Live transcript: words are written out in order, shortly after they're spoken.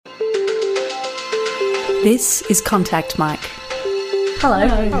This is Contact Mike. Hello.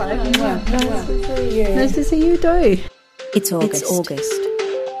 Nice to see you too. It's August.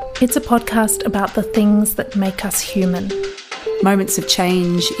 It's a podcast about the things that make us human. Moments of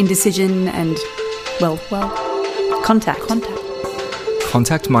change, indecision and, well, contact.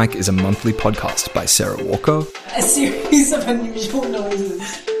 Contact Mike is a monthly podcast by Sarah Walker. A series of unusual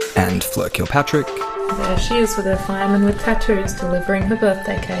noises. And Fleur Kilpatrick. There she is with her fireman with tattoos delivering her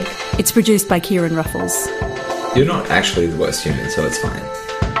birthday cake. It's produced by Kieran Ruffles. You're not actually the worst human, so it's fine.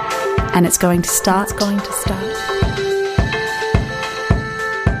 And it's going to start.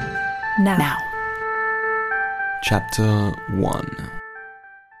 Now. Chapter 1.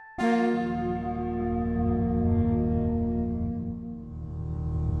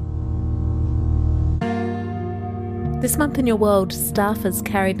 This month in your world, staffers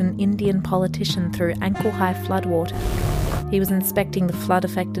carried an Indian politician through ankle-high floodwater. He was inspecting the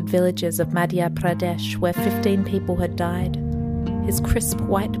flood-affected villages of Madhya Pradesh, where 15 people had died. His crisp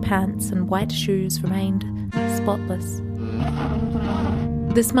white pants and white shoes remained spotless.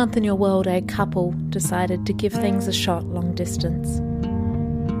 This month in your world, a couple decided to give things a shot long distance.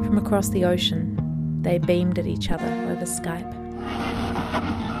 From across the ocean, they beamed at each other over Skype.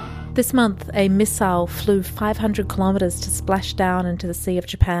 This month, a missile flew 500 kilometres to splash down into the Sea of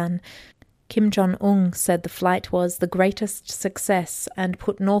Japan. Kim Jong-un said the flight was the greatest success and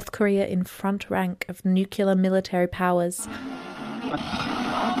put North Korea in front rank of nuclear military powers.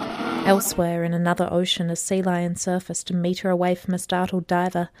 Elsewhere in another ocean, a sea lion surfaced a metre away from a startled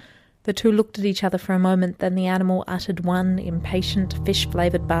diver. The two looked at each other for a moment, then the animal uttered one impatient,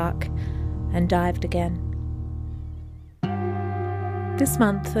 fish-flavoured bark and dived again. This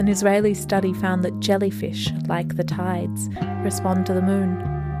month, an Israeli study found that jellyfish, like the tides, respond to the moon.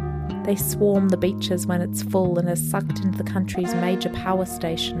 They swarm the beaches when it's full and are sucked into the country's major power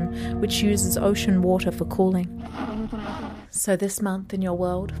station, which uses ocean water for cooling. So this month in your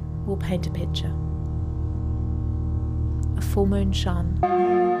world, we'll paint a picture. A full moon shone,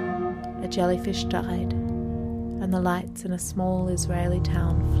 a jellyfish died, and the lights in a small Israeli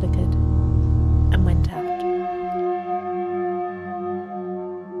town flickered and went out.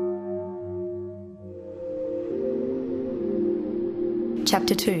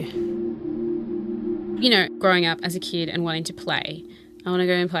 Chapter 2. You know, growing up as a kid and wanting to play, I want to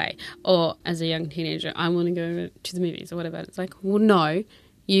go and play. Or as a young teenager, I want to go to the movies or whatever. It's like, well, no,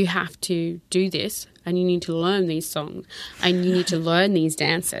 you have to do this and you need to learn these songs and you need to learn these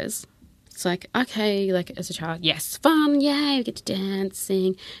dances. It's like, okay, like as a child, yes, fun, yay, we get to dance,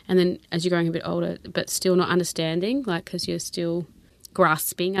 sing. And then as you're growing a bit older, but still not understanding, like because you're still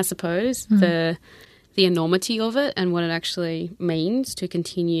grasping, I suppose, the enormity of it and what it actually means to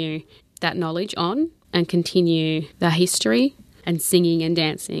continue that knowledge on and continue the history and singing and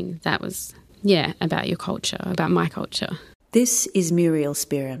dancing. That was, about your culture, about my culture. This is Maurial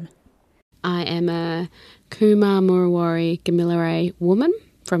Spearim. I am a Kumar Murawari Gamilaraay woman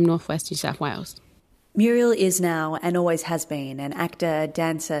from northwest New South Wales. Maurial is now, and always has been, an actor,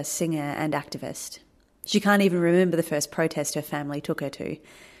 dancer, singer and activist. She can't even remember the first protest her family took her to.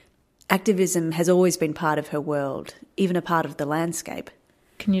 Activism has always been part of her world, even a part of the landscape.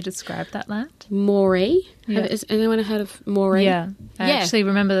 Can you describe that land? Maurial. Yeah. Has anyone heard of Maurial? Yeah. I actually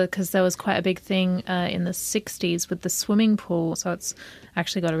remember because there was quite a big thing in the 60s with the swimming pool. So it's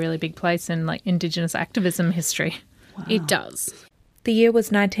actually got a really big place in like Indigenous activism history. Wow. It does. The year was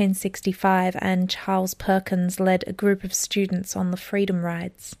 1965 and Charles Perkins led a group of students on the Freedom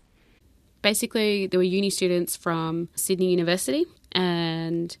Rides. Basically, There were uni students from Sydney University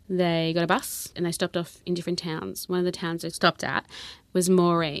and they got a bus and they stopped off in different towns. One of the towns they stopped at was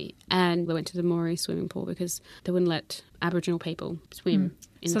Maurial, and we went to the Maurial swimming pool because they wouldn't let Aboriginal people swim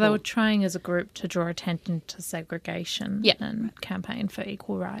in So the they pool. were trying as a group to draw attention to segregation and campaign for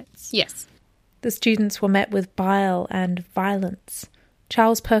equal rights. Yes. The students were met with bile and violence.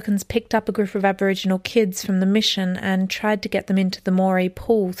 Charles Perkins picked up a group of Aboriginal kids from the mission and tried to get them into the Maurial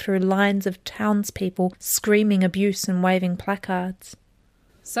pool through lines of townspeople screaming abuse and waving placards.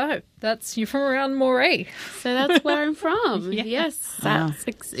 So, you're from around Maurial. So that's where I'm from. Yeah. Yes, Wow. that's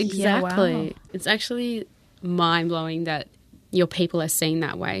exactly. Yeah, wow. It's actually mind-blowing that your people are seen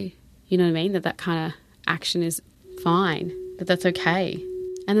that way. You know what I mean? That kind of action is fine, that that's okay.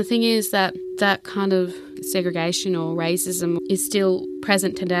 And the thing is that kind of segregation or racism is still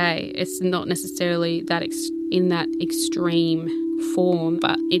present today. It's not necessarily that in that extreme form,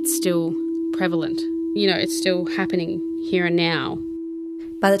 but it's still prevalent. You know, it's still happening here and now.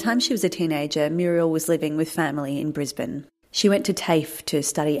 By the time she was a teenager, Maurial was living with family in Brisbane. She went to TAFE to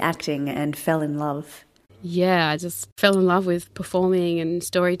study acting and fell in love. yeah, I just fell in love with performing and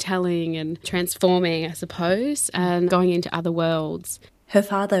storytelling and transforming, I suppose, and going into other worlds. Her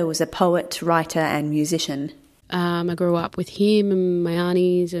father was a poet, writer and musician. I grew up with him and my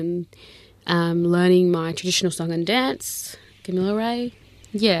aunties and learning my traditional song and dance, Gamila Ray.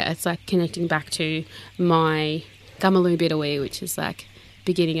 Yeah, it's like connecting back to my Gamalu Bidawi, which is like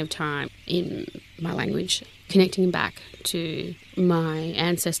beginning of time in my language, connecting back to my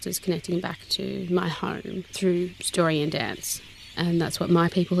ancestors, connecting back to my home through story and dance. And that's what my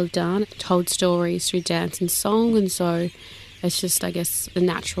people have done, told stories through dance and song. And so it's just, I guess, the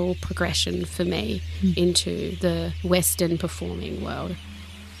natural progression for me into the Western performing world.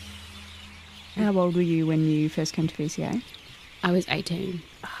 How old were you when you first came to VCA? I was 18.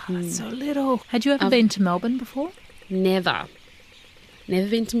 So little. Had you ever been to Melbourne before? Never. Never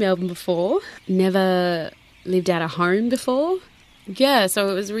been to Melbourne before. Never lived out of home before. Yeah, so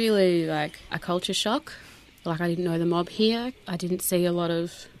it was really like a culture shock. Like I didn't know the mob here. I didn't see a lot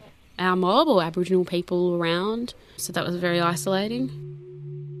of our mob or Aboriginal people around. So that was very isolating.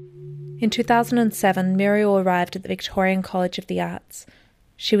 In 2007, Maurial arrived at the Victorian College of the Arts.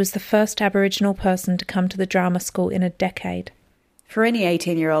 She was the first Aboriginal person to come to the drama school in a decade. For any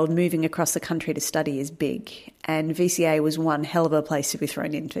 18-year-old, moving across the country to study is big, and VCA was one hell of a place to be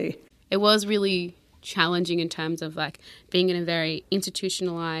thrown into. It was really challenging in terms of like being in a very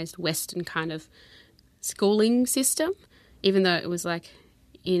institutionalised Western kind of schooling system, even though it was like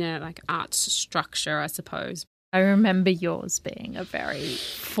in a like arts structure, I suppose. I remember yours being a very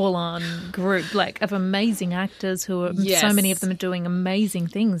full-on group, like of amazing actors who are so many of them are doing amazing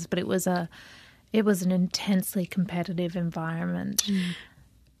things, but it was an intensely competitive environment.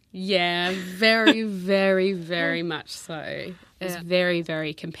 Yeah, very, very, very much so. It was very,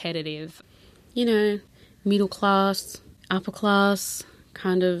 very competitive. You know, middle class, upper class,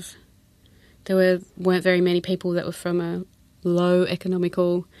 kind of. There weren't very many people that were from a low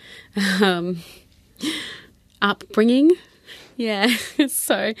economical upbringing. Yeah,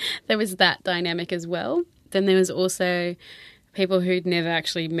 so there was that dynamic as well. Then there was also people who'd never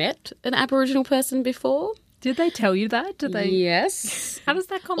actually met an Aboriginal person before. Did they tell you that? Did they? Yes. How does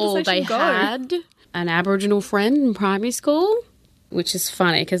that conversation or they go? Had an Aboriginal friend in primary school, which is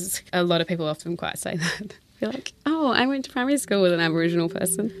funny because a lot of people often quite say that. You're like, oh, I went to primary school with an Aboriginal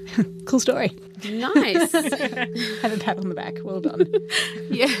person. Cool story. Nice. Have a pat on the back. Well done.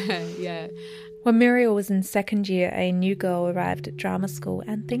 Yeah. When Maurial was in second year, a new girl arrived at drama school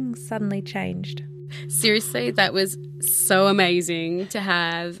and things suddenly changed. Seriously, that was so amazing to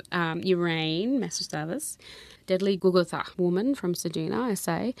have Urain Massastavas, deadly Gugutha woman from Seduna,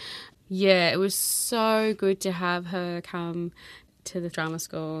 SA. Yeah, it was so good to have her come to the drama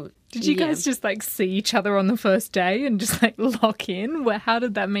school. Did you guys just like see each other on the first day and just like lock in? How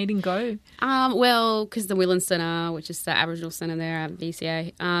did that meeting go? Well, because the Willan Centre, which is the Aboriginal Centre there at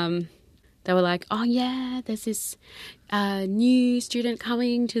VCA, they were like, oh yeah, there's this new student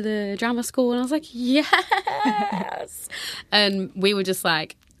coming to the drama school. And I was like, yes. And we were just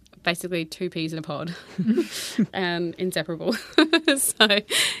like basically two peas in a pod and inseparable. So,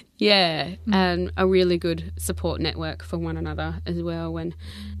 yeah, and a really good support network for one another as well when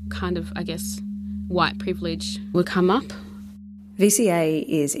kind of, I guess, white privilege would come up. VCA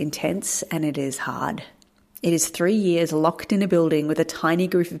is intense and it is hard. It is 3 years locked in a building with a tiny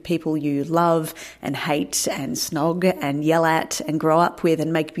group of people you love and hate and snog and yell at and grow up with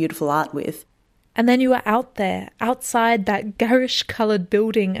and make beautiful art with. And then you are out there, outside that garish-coloured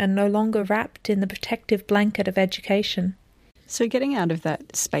building and no longer wrapped in the protective blanket of education. So getting out of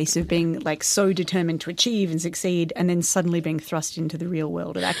that space of being like so determined to achieve and succeed and then suddenly being thrust into the real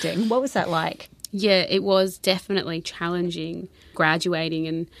world of acting, what was that like? Yeah, it was definitely challenging graduating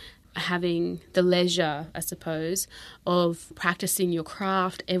and having the leisure, I suppose, of practicing your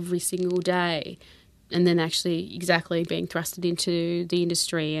craft every single day and then actually exactly being thrusted into the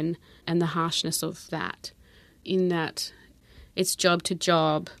industry and the harshness of that. In that it's job to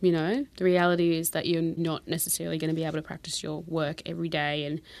job, you know. The reality is that you're not necessarily going to be able to practice your work every day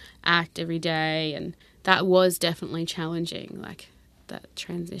and act every day, and that was definitely challenging, like that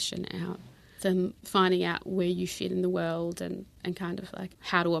transition out. Then finding out where you fit in the world and kind of like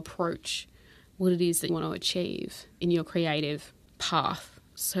how to approach what it is that you want to achieve in your creative path.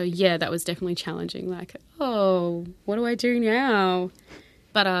 So, yeah, that was definitely challenging. Like, oh, what do I do now?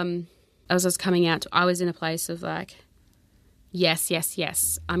 But as I was coming out, I was in a place of like, yes,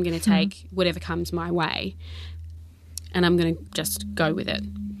 I'm going to take whatever comes my way and I'm going to just go with it.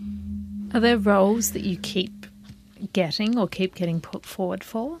 Are there roles that you keep getting or keep getting put forward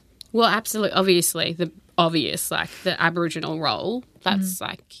for? Well, absolutely. Obviously, the obvious, like the Aboriginal role. That's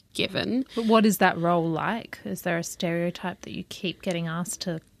like given. But what is that role like? Is there a stereotype that you keep getting asked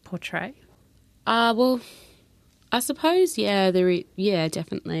to portray? Well, I suppose, yeah,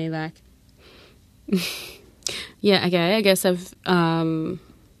 definitely. Like, yeah, okay, I guess I've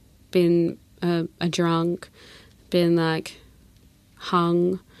been a drunk, been like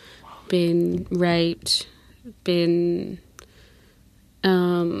hung, been raped, been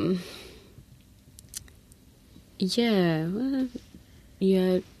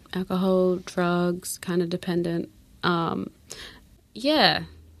alcohol, drugs, kind of dependent. All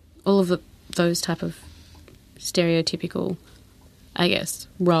of those type of stereotypical, I guess,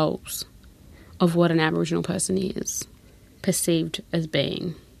 roles of what an Aboriginal person is perceived as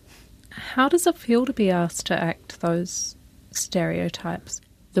being. How does it feel to be asked to act those stereotypes?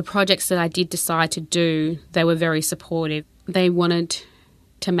 The projects that I did decide to do, they were very supportive. They wanted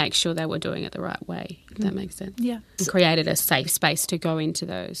to make sure they were doing it the right way, if that makes sense. Yeah. And created a safe space to go into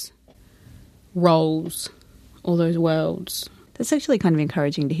those roles, all those worlds. That's actually kind of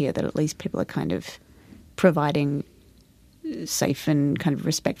encouraging to hear that at least people are kind of providing safe and kind of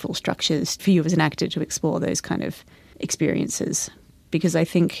respectful structures for you as an actor to explore those kind of experiences. Because I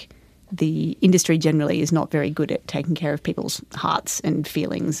think the industry generally is not very good at taking care of people's hearts and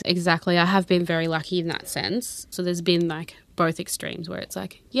feelings. Exactly. I have been very lucky in that sense. So there's been like both extremes where it's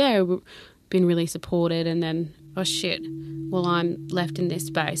like, yeah, we've been really supported, and then, oh shit, well, I'm left in this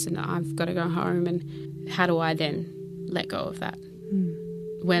space and I've got to go home, and how do I then let go of that?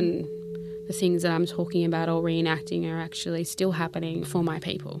 When the things that I'm talking about or reenacting are actually still happening for my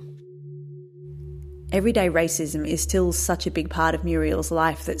people. Everyday racism is still such a big part of Maurial's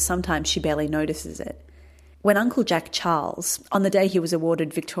life that sometimes she barely notices it. When Uncle Jack Charles, on the day he was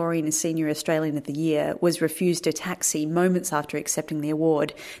awarded Victorian and Senior Australian of the Year, was refused a taxi moments after accepting the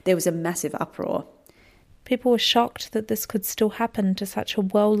award, there was a massive uproar. People were shocked that this could still happen to such a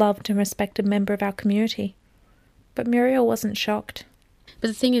well-loved and respected member of our community. But Maurial wasn't shocked. But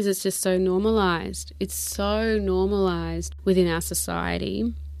the thing is, it's just so normalised. It's so normalised within our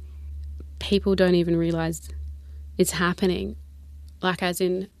society. People don't even realise it's happening. Like, as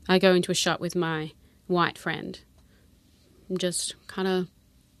in, I go into a shop with my white friend and just kind of,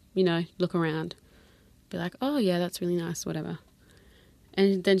 look around. Be like, oh, yeah, that's really nice, whatever.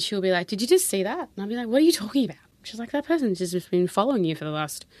 And then she'll be like, did you just see that? And I'll be like, what are you talking about? She's like, that person's just been following you for the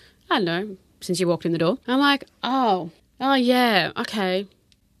last, I don't know, since you walked in the door. I'm like, oh, yeah, okay.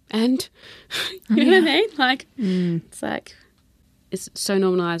 And, you know what I mean? Like, it's like, it's so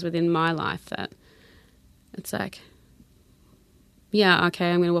normalised within my life that it's like, yeah,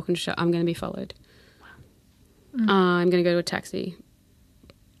 okay, I'm going to walk into a shop, I'm going to be followed. I'm going to go to a taxi.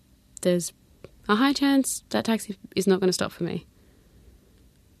 There's a high chance that taxi is not going to stop for me.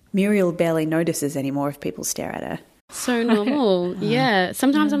 Maurial barely notices anymore if people stare at her. So normal, yeah.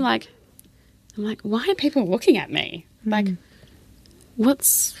 Sometimes I'm like, why are people looking at me? Like, what?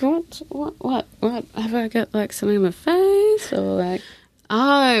 Have I got like something on my face, or like,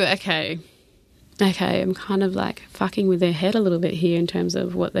 oh, okay, I'm kind of like fucking with their head a little bit here in terms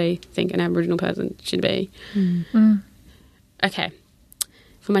of what they think an Aboriginal person should be. Okay,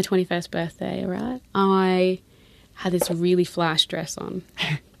 for my 21st birthday, right, I had this really flash dress on,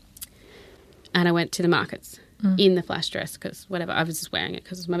 and I went to the markets in the flash dress because whatever, I was just wearing it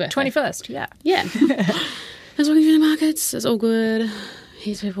because it was my birthday. 21st, yeah. I was walking through the markets, it was all good.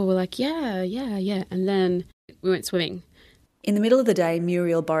 These people were like, yeah. And then we went swimming. In the middle of the day,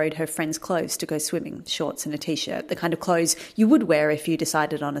 Maurial borrowed her friend's clothes to go swimming, shorts and a T-shirt, the kind of clothes you would wear if you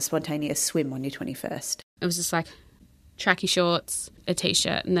decided on a spontaneous swim on your 21st. It was just like tracky shorts, a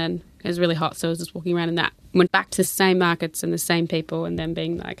T-shirt, and then it was really hot, so I was just walking around in that. Went back to the same markets and the same people, and then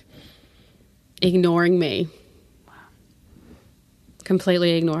being like, ignoring me.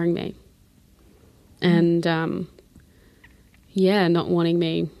 Completely ignoring me. And, not wanting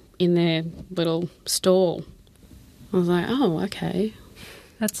me in their little stall. I was like, oh, okay.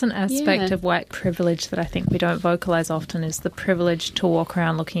 That's an aspect of white privilege that I think we don't vocalise often, is the privilege to walk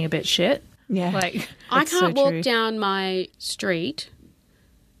around looking a bit shit. Yeah. Like, I can't walk down my street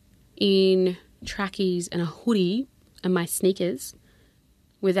in trackies and a hoodie and my sneakers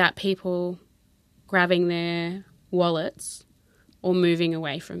without people grabbing their wallets or moving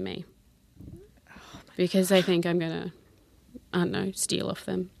away from me. Because they think I'm going to, I don't know, steal off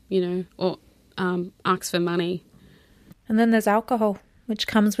them, or ask for money. And then there's alcohol, which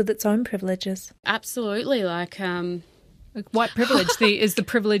comes with its own privileges. Absolutely, like white privilege is the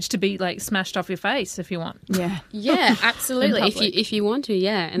privilege to be like smashed off your face if you want. Yeah, absolutely. if you want to,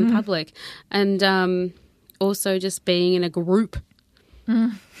 in public, and also just being in a group,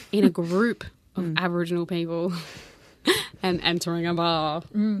 of Aboriginal people and entering a bar.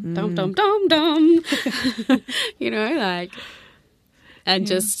 Dum, dum, dum, dum. You know, like, and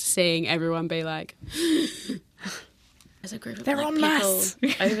just seeing everyone be like, there's a group of They're en people masse.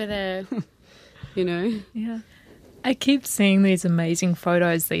 over there, you know? Yeah. I keep seeing these amazing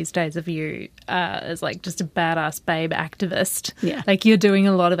photos these days of you as like just a badass babe activist. Yeah. Like you're doing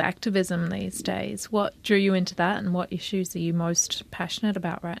a lot of activism these days. What drew you into that and what issues are you most passionate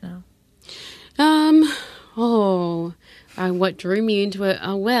about right now? What drew me into it?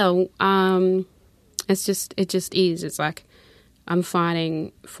 It just is. It's like I'm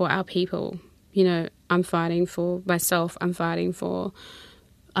fighting for our people. You know, I'm fighting for myself. I'm fighting for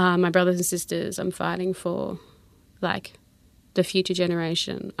my brothers and sisters. I'm fighting for, like, the future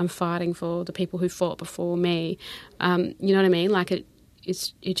generation. I'm fighting for the people who fought before me. You know what I mean? Like, it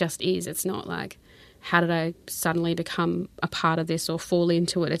just is. It's not like, how did I suddenly become a part of this or fall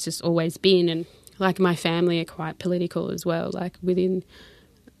into it? It's just always been. And, like, my family are quite political as well, like, within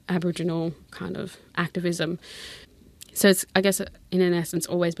Aboriginal kind of activism. So it's, I guess, in an essence,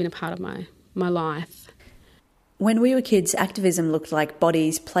 always been a part of my life. When we were kids, activism looked like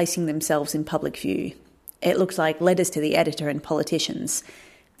bodies placing themselves in public view. It looked like letters to the editor and politicians.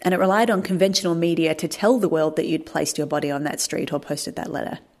 And it relied on conventional media to tell the world that you'd placed your body on that street or posted that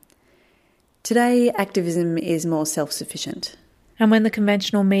letter. Today, activism is more self-sufficient. And when the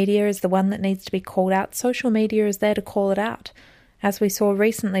conventional media is the one that needs to be called out, social media is there to call it out. As we saw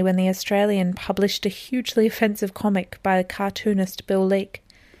recently when The Australian published a hugely offensive comic by the cartoonist Bill Leak.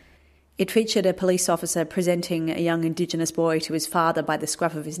 It featured a police officer presenting a young Indigenous boy to his father by the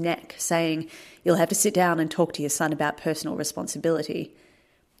scruff of his neck, saying, "You'll have to sit down and talk to your son about personal responsibility."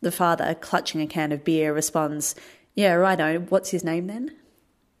 The father, clutching a can of beer, responds, "Yeah, righto, what's his name then?"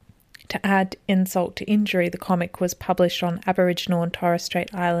 To add insult to injury, the comic was published on Aboriginal and Torres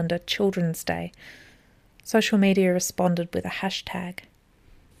Strait Islander Children's Day. Social media responded with a hashtag.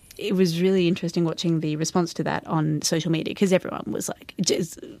 It was really interesting watching the response to that on social media because everyone was like,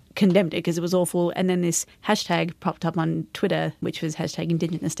 just condemned it because it was awful. And then this hashtag popped up on Twitter, which was hashtag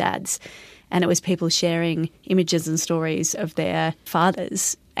Indigenous Dads. And it was people sharing images and stories of their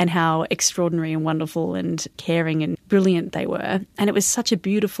fathers and how extraordinary and wonderful and caring and brilliant they were. And it was such a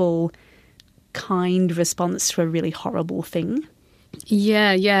beautiful, kind response to a really horrible thing.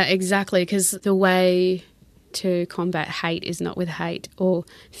 Yeah, exactly. Because the way to combat hate is not with hate or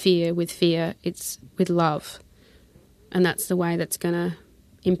fear with fear. It's with love. And that's the way that's going to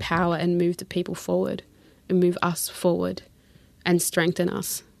empower and move the people forward and move us forward and strengthen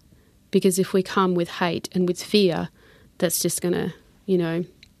us. Because if we come with hate and with fear, that's just going to, you know,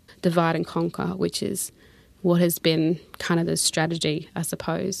 divide and conquer, which is what has been kind of the strategy, I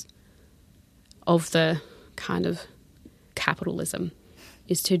suppose, of the kind of capitalism,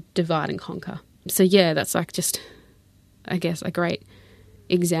 is to divide and conquer. So, yeah, that's like just, I guess, a great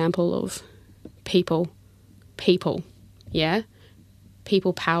example of people, yeah?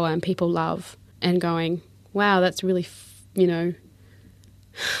 People power and people love and going, wow, that's really, you know,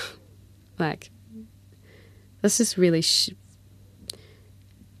 like, this is really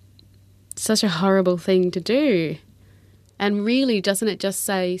such a horrible thing to do. And really, doesn't it just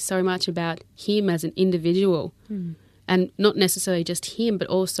say so much about him as an individual? And not necessarily just him, but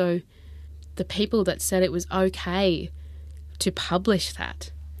also the people that said it was okay to publish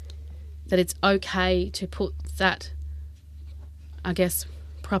that it's okay to put that, I guess,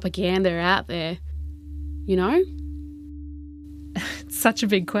 propaganda out there, you know? It's such a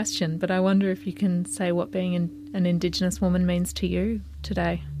big question, but I wonder if you can say what being an Indigenous woman means to you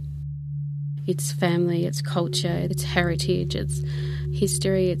today. It's family, it's culture, it's heritage, it's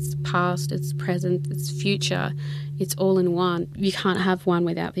history, it's past, it's present, it's future. It's all in one. You can't have one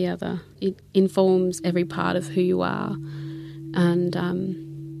without the other. It informs every part of who you are. And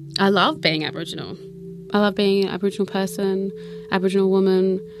I love being Aboriginal. I love being an Aboriginal person, Aboriginal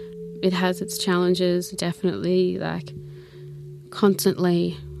woman. It has its challenges, definitely, like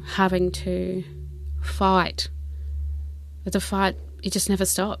constantly having to fight. But the fight, it just never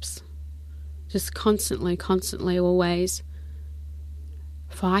stops. Just constantly, always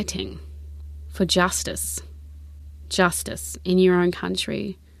fighting for justice in your own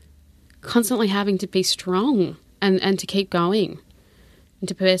country. Constantly having to be strong and to keep going and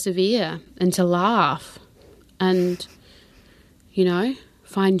to persevere and to laugh and, you know,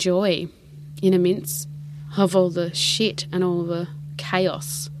 find joy in the midst of all the shit and all the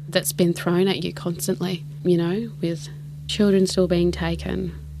chaos that's been thrown at you constantly, you know, with children still being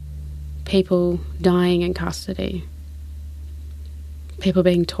taken, people dying in custody, people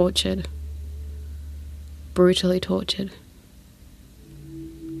being tortured, brutally tortured.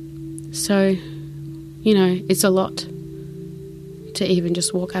 So, you know, it's a lot to even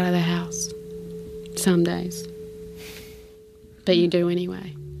just walk out of the house some days. But you do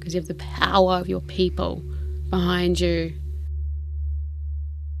anyway, because you have the power of your people behind you.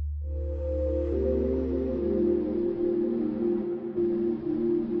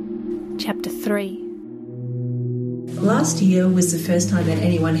 Chapter 3. Last year was the first time that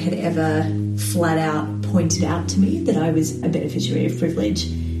anyone had ever flat out pointed out to me that I was a beneficiary of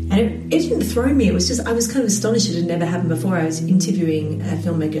privilege. And it didn't throw me, it was just, I was kind of astonished it had never happened before. I was interviewing a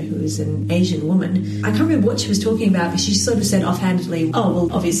filmmaker who was an Asian woman. I can't remember what she was talking about, but she sort of said offhandedly, oh,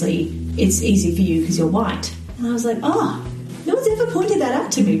 well, obviously it's easy for you because you're white. And I was like, oh, no one's ever pointed that out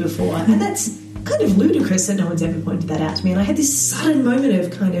to me before. And that's kind of ludicrous that no one's ever pointed that out to me. And I had this sudden moment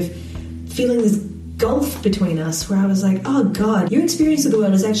of kind of feeling this gulf between us where I was like, oh God, your experience of the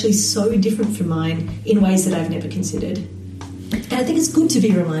world is actually so different from mine in ways that I've never considered. And I think it's good to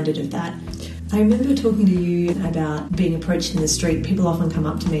be reminded of that. I remember talking to you about being approached in the street. People often come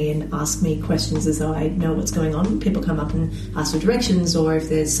up to me and ask me questions as though I know what's going on. People come up and ask for directions, or if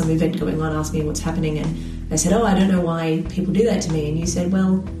there's some event going on, ask me what's happening. And I said, oh, I don't know why people do that to me. And you said,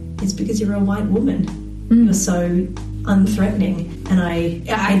 well, it's because you're a white woman. You're so unthreatening. And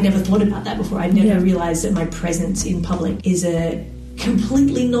I'd never thought about that before. I'd never realised that my presence in public is a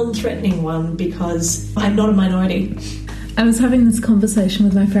completely non-threatening one because I'm not a minority. I was having this conversation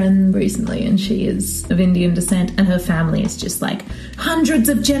with my friend recently, and she is of Indian descent, and her family is just like hundreds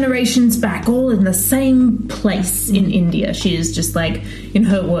of generations back, all in the same place in India. She is just like, in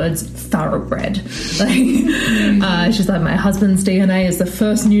her words, thoroughbred. Like, she's like, my husband's DNA is the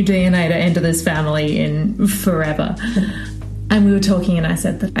first new DNA to enter this family in forever. And we were talking, and I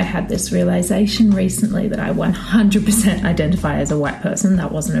said that I had this realisation recently that I 100% identify as a white person.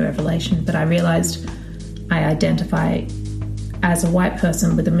 That wasn't a revelation, but I realised I identify as a white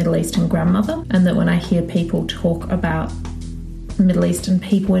person with a Middle Eastern grandmother, and that when I hear people talk about Middle Eastern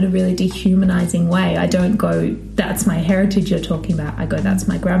people in a really dehumanising way, I don't go, that's my heritage you're talking about. I go, that's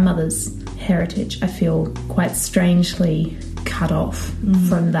my grandmother's heritage. I feel quite strangely cut off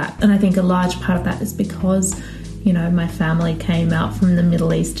from that. And I think a large part of that is because, you know, my family came out from the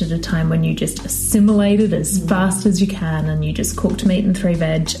Middle East at a time when you just assimilated as fast as you can, and you just cooked meat and 3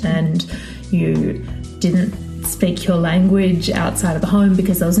 veg, and you didn't speak your language outside of the home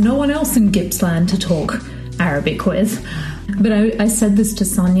because there was no one else in Gippsland to talk Arabic with. But I said this to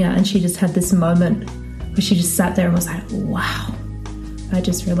Sonia, and she just had this moment where she just sat there and was like, wow. I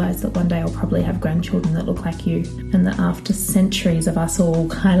just realised that one day I'll probably have grandchildren that look like you, and that after centuries of us all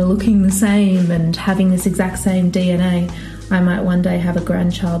kind of looking the same and having this exact same DNA, I might one day have a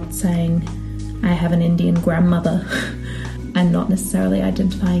grandchild saying, I have an Indian grandmother, and not necessarily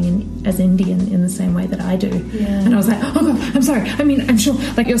identifying as Indian in the same way that I do. Yeah. And I was like, oh God, I'm sorry. I mean, I'm sure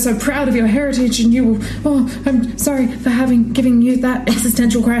like you're so proud of your heritage, and you will, oh, I'm sorry for giving you that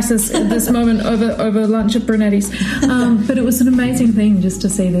existential crisis at this moment over lunch at Brunetti's. But it was an amazing thing just to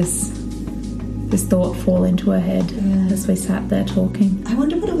see this thought fall into her head as we sat there talking. I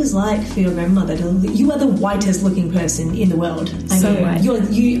wonder what it was like for your grandmother. You are the whitest looking person in the world.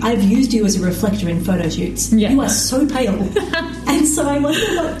 White. I've used you as a reflector in photo shoots. Yeah. You are so pale. And so I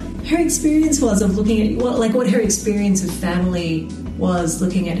wonder what her experience was of looking at, what her experience of family was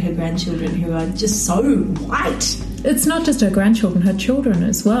looking at her grandchildren who are just so white. It's not just her grandchildren, her children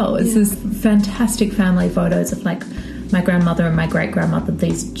as well. It's this fantastic family photos of like my grandmother and my great-grandmother,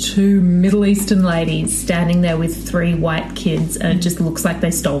 these 2 Middle Eastern ladies standing there with 3 white kids, and it just looks like they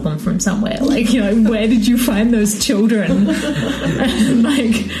stole them from somewhere. Like, you know, where did you find those children? And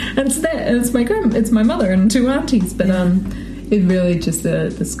it's there. It's my mother and 2 aunties. But it really just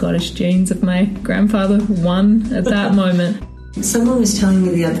the Scottish genes of my grandfather won at that moment. Someone was telling me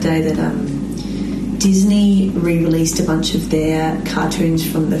the other day that Disney re-released a bunch of their cartoons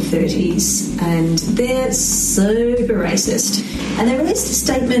from the 30s, and they're super racist. And they released a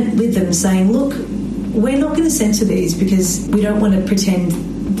statement with them saying, look, we're not going to censor these because we don't want to pretend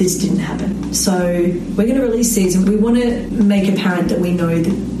this didn't happen. So we're going to release these, and we want to make apparent that we know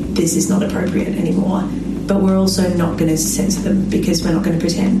that this is not appropriate anymore. But we're also not going to censor them because we're not going to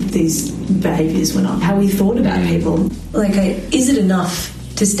pretend these behaviours were not how we thought about people. Like, is it enough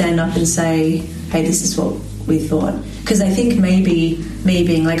to stand up and say, hey, this is what we thought? Because I think maybe me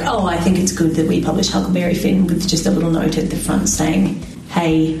being like, oh, I think it's good that we publish Huckleberry Finn with just a little note at the front saying,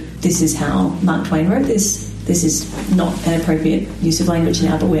 hey, this is how Mark Twain wrote this. This is not an appropriate use of language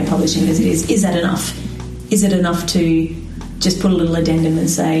now, but we're publishing as it is. Is that enough? Is it enough to just put a little addendum and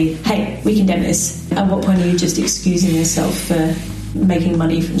say, hey, we condemn this? At what point are you just excusing yourself for making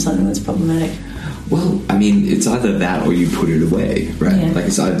money from something that's problematic? Well, I mean, it's either that or you put it away, right? Yeah. Like,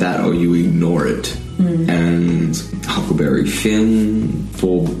 it's either that or you ignore it. And Huckleberry Finn,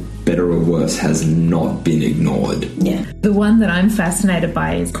 for better or worse, has not been ignored. Yeah. The one that I'm fascinated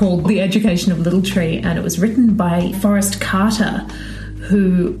by is called The Education of Little Tree, and it was written by Forrest Carter,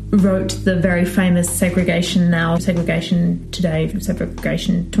 who wrote the very famous Segregation Now, Segregation Today,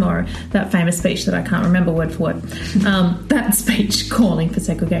 Segregation Tomorrow, that famous speech that I can't remember word for word. That speech calling for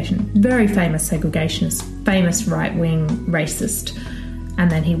segregation. Very famous segregationist, famous right-wing racist. And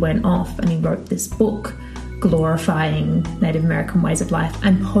then he went off and he wrote this book glorifying Native American ways of life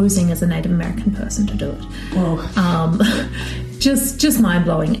and posing as a Native American person to do it. Whoa. Just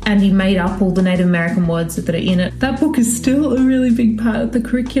mind-blowing. And he made up all the Native American words that are in it. That book is still a really big part of the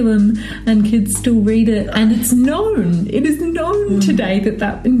curriculum and kids still read it. And it's known. It is known today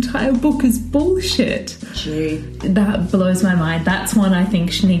that entire book is bullshit. Gee. That blows my mind. That's one I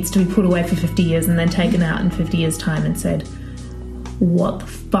think needs to be put away for 50 years and then taken out in 50 years' time and said, what the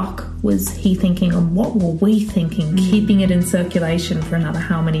fuck was he thinking and what were we thinking, keeping it in circulation for another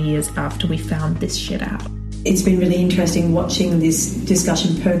how many years after we found this shit out? It's been really interesting watching this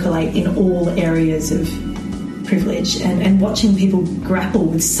discussion percolate in all areas of privilege and watching people grapple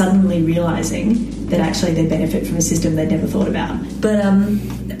with suddenly realising that actually they benefit from a system they'd never thought about. But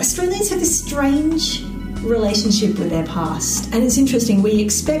Australians have this strange relationship with their past. And it's interesting, we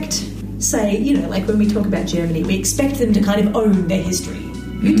expect, say, you know, like when we talk about Germany, we expect them to kind of own their history.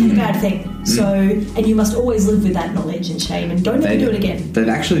 You did a bad thing, so, and you must always live with that knowledge and shame and don't ever do it again. They've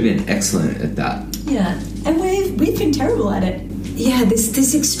actually been excellent at that. Yeah, and we've been terrible at it. Yeah,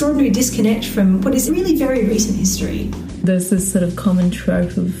 this extraordinary disconnect from what is really very recent history. There's this sort of common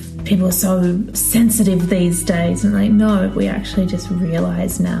trope of people are so sensitive these days, and like, no, we actually just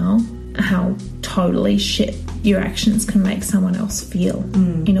realise now how totally shit your actions can make someone else feel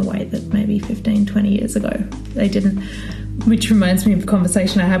in a way that maybe 15, 20 years ago they didn't. Which reminds me of a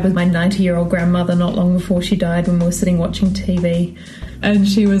conversation I had with my 90-year-old grandmother not long before she died when we were sitting watching TV. And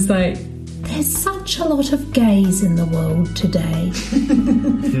she was like, there's such a lot of gays in the world today.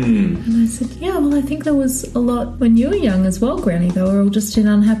 And I said, yeah, well, I think there was a lot when you were young as well, Granny. They were all just in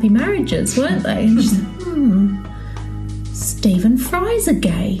unhappy marriages, weren't they? And she said, Stephen Fry's a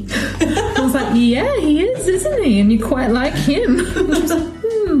gay. I was like, yeah, he is, isn't he? And you quite like him. And she was like,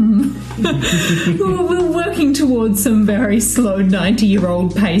 We're working towards some very slow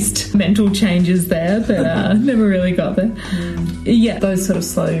 90-year-old paced mental changes there, but never really got there. Yeah, those sort of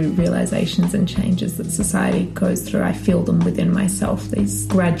slow realisations and changes that society goes through, I feel them within myself, these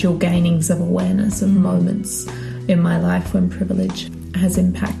gradual gainings of awareness of moments in my life when privilege has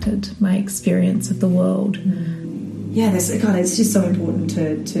impacted my experience of the world. Yeah, it's just so important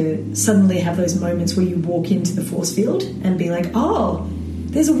to suddenly have those moments where you walk into the force field and be like, oh,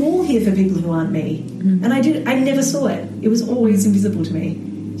 there's a wall here for people who aren't me. And I never saw it. It was always invisible to me.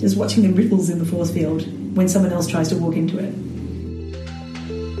 Just watching the ripples in the force field when someone else tries to walk into it.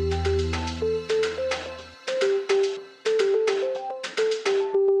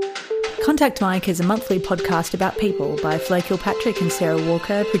 Contact Mike is a monthly podcast about people by Flo Kilpatrick and Sarah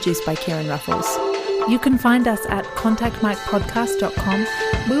Walker, produced by Kieran Ruffles. You can find us at contactmikepodcast.com.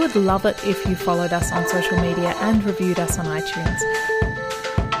 We would love it if you followed us on social media and reviewed us on iTunes.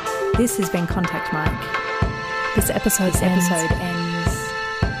 This has been Contact Mike. This episode ends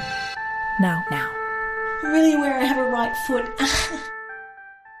Now. Really where I have a right foot.